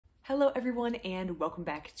Hello everyone and welcome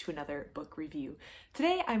back to another book review.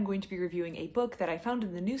 Today I'm going to be reviewing a book that I found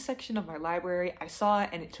in the news section of my library. I saw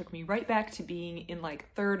it and it took me right back to being in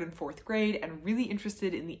like 3rd and 4th grade and really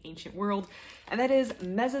interested in the ancient world, and that is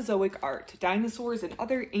Mesozoic Art, Dinosaurs and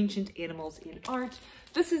Other Ancient Animals in Art.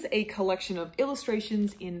 This is a collection of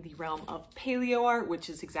illustrations in the realm of paleo art, which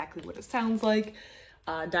is exactly what it sounds like.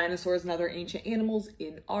 Dinosaurs and Other Ancient Animals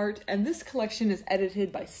in Art, and this collection is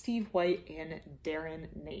edited by Steve White and Darren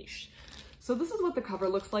Naish. So this is what the cover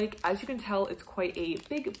looks like. As you can tell, it's quite a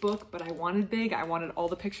big book, but I wanted big. I wanted all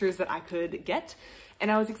the pictures that I could get,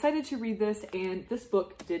 and I was excited to read this, and this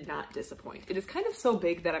book did not disappoint. It is kind of so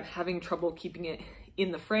big that I'm having trouble keeping it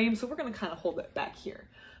in the frame, so we're going to kind of hold it back here.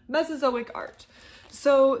 Mesozoic Art.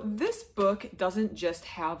 So this book doesn't just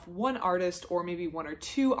have one artist or maybe one or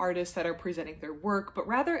two artists that are presenting their work, but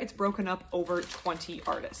rather it's broken up over 20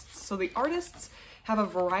 artists. So the artists have a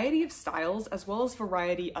variety of styles as well as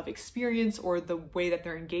variety of experience or the way that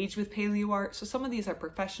they're engaged with paleo art. So some of these are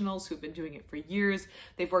professionals who've been doing it for years.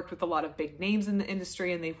 They've worked with a lot of big names in the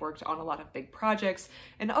industry and they've worked on a lot of big projects.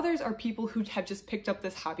 And others are people who have just picked up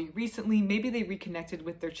this hobby recently. Maybe they reconnected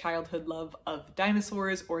with their childhood love of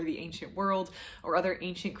dinosaurs or the ancient world or other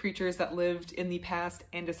ancient creatures that lived in the past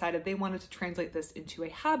and decided they wanted to translate this into a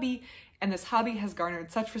hobby. And this hobby has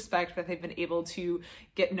garnered such respect that they've been able to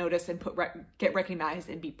get noticed and get recognized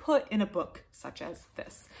and be put in a book such as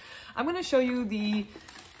this. I'm going to show you the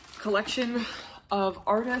collection of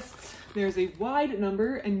artists. There's a wide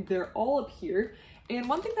number and they're all up here. And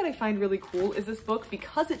one thing that I find really cool is this book,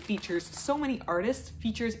 because it features so many artists,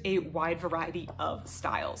 features a wide variety of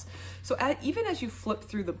styles. So even as you flip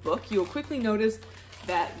through the book, you'll quickly notice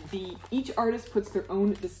that each artist puts their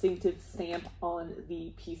own distinctive stamp on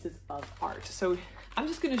the pieces of art. So I'm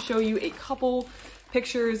just going to show you a couple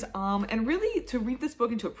pictures, and really to read this book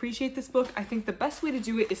and to appreciate this book, I think the best way to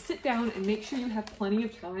do it is sit down and make sure you have plenty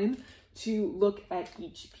of time to look at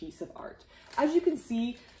each piece of art. As you can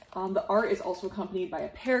see, the art is also accompanied by a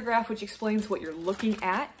paragraph which explains what you're looking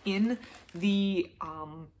at in the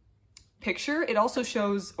picture. It also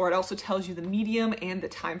shows, or it also tells you the medium and the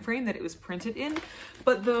time frame that it was printed in.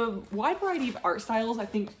 But the wide variety of art styles, I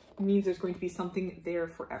think, means there's going to be something there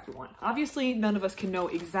for everyone. Obviously, none of us can know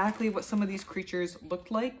exactly what some of these creatures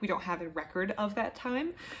looked like. We don't have a record of that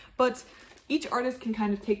time, but each artist can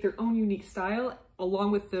kind of take their own unique style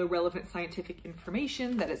along with the relevant scientific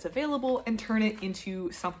information that is available and turn it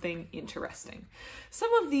into something interesting.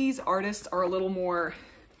 Some of these artists are a little more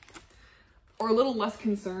or a little less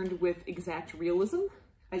concerned with exact realism,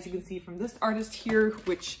 as you can see from this artist here,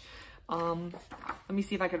 which, let me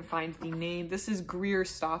see if I can find the name. This is Greer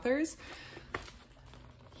Stothers.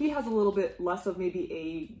 He has a little bit less of maybe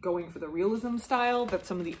a going for the realism style that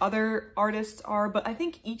some of the other artists are, but I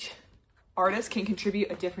think each artist can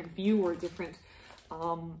contribute a different view or a different,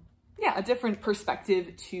 a different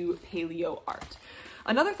perspective to paleo art.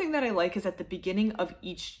 Another thing that I like is at the beginning of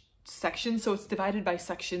each section, so it's divided by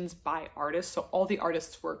sections by artist, so all the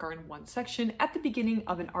artists' work are in one section. At the beginning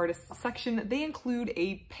of an artist's section, they include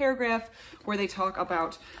a paragraph where they talk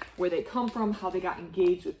about where they come from, how they got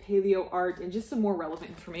engaged with paleo art, and just some more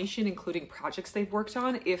relevant information, including projects they've worked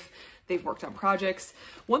on, if they've worked on projects.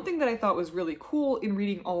 One thing that I thought was really cool in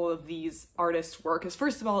reading all of these artists' work is,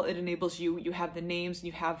 first of all, it enables you have the names and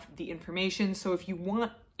you have the information, so if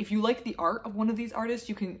you like the art of one of these artists,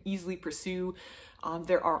 you can easily pursue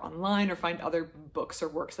their art online or find other books or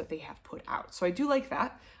works that they have put out. So I do like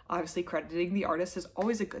that. Obviously, crediting the artist is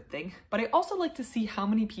always a good thing, but I also like to see how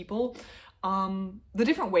many people, the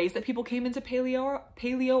different ways that people came into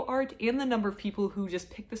paleo art and the number of people who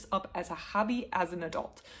just picked this up as a hobby as an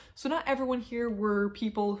adult. So not everyone here were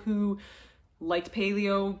people who liked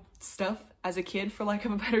paleo stuff as a kid, for lack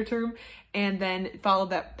of a better term, and then followed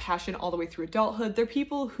that passion all the way through adulthood. They're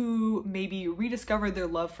people who maybe rediscovered their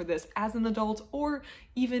love for this as an adult or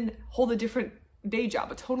even hold a different day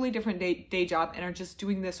job, a totally different day job, and are just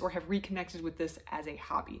doing this or have reconnected with this as a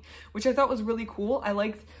hobby, which I thought was really cool. I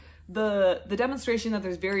liked the demonstration that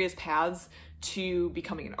there's various paths to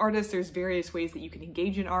becoming an artist. There's various ways that you can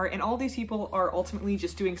engage in art, and all these people are ultimately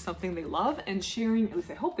just doing something they love and sharing, at least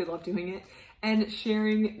I hope they love doing it, and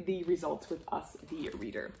sharing the results with us, the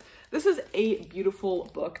reader. This is a beautiful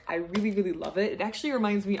book. I really, really love it. It actually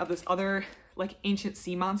reminds me of this other like ancient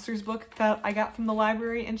sea monsters book that I got from the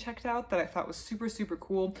library and checked out that I thought was super, super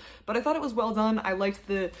cool. But I thought it was well done. I liked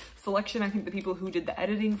the selection. I think the people who did the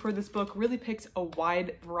editing for this book really picked a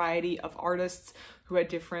wide variety of artists who had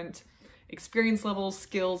different experience levels,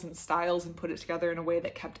 skills, and styles and put it together in a way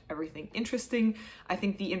that kept everything interesting. I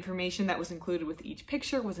think the information that was included with each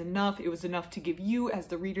picture was enough. It was enough to give you, as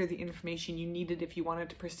the reader, the information you needed if you wanted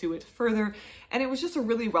to pursue it further. And it was just a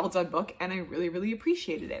really well done book, and I really, really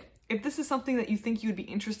appreciated it. If this is something that you think you would be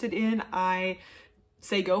interested in, I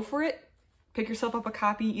say go for it. Pick yourself up a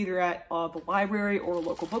copy either at the library or a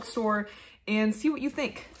local bookstore and see what you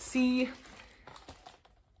think. See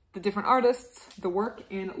the different artists, the work,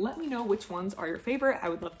 and let me know which ones are your favorite. I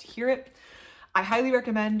would love to hear it. I highly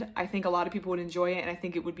recommend. I think a lot of people would enjoy it, and I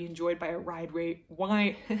think it would be enjoyed by a wide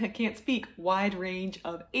range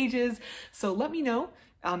of ages. So let me know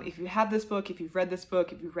if you have this book, if you've read this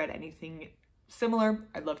book, if you've read anything similar.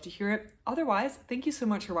 I'd love to hear it. Otherwise, thank you so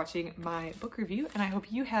much for watching my book review, and I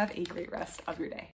hope you have a great rest of your day.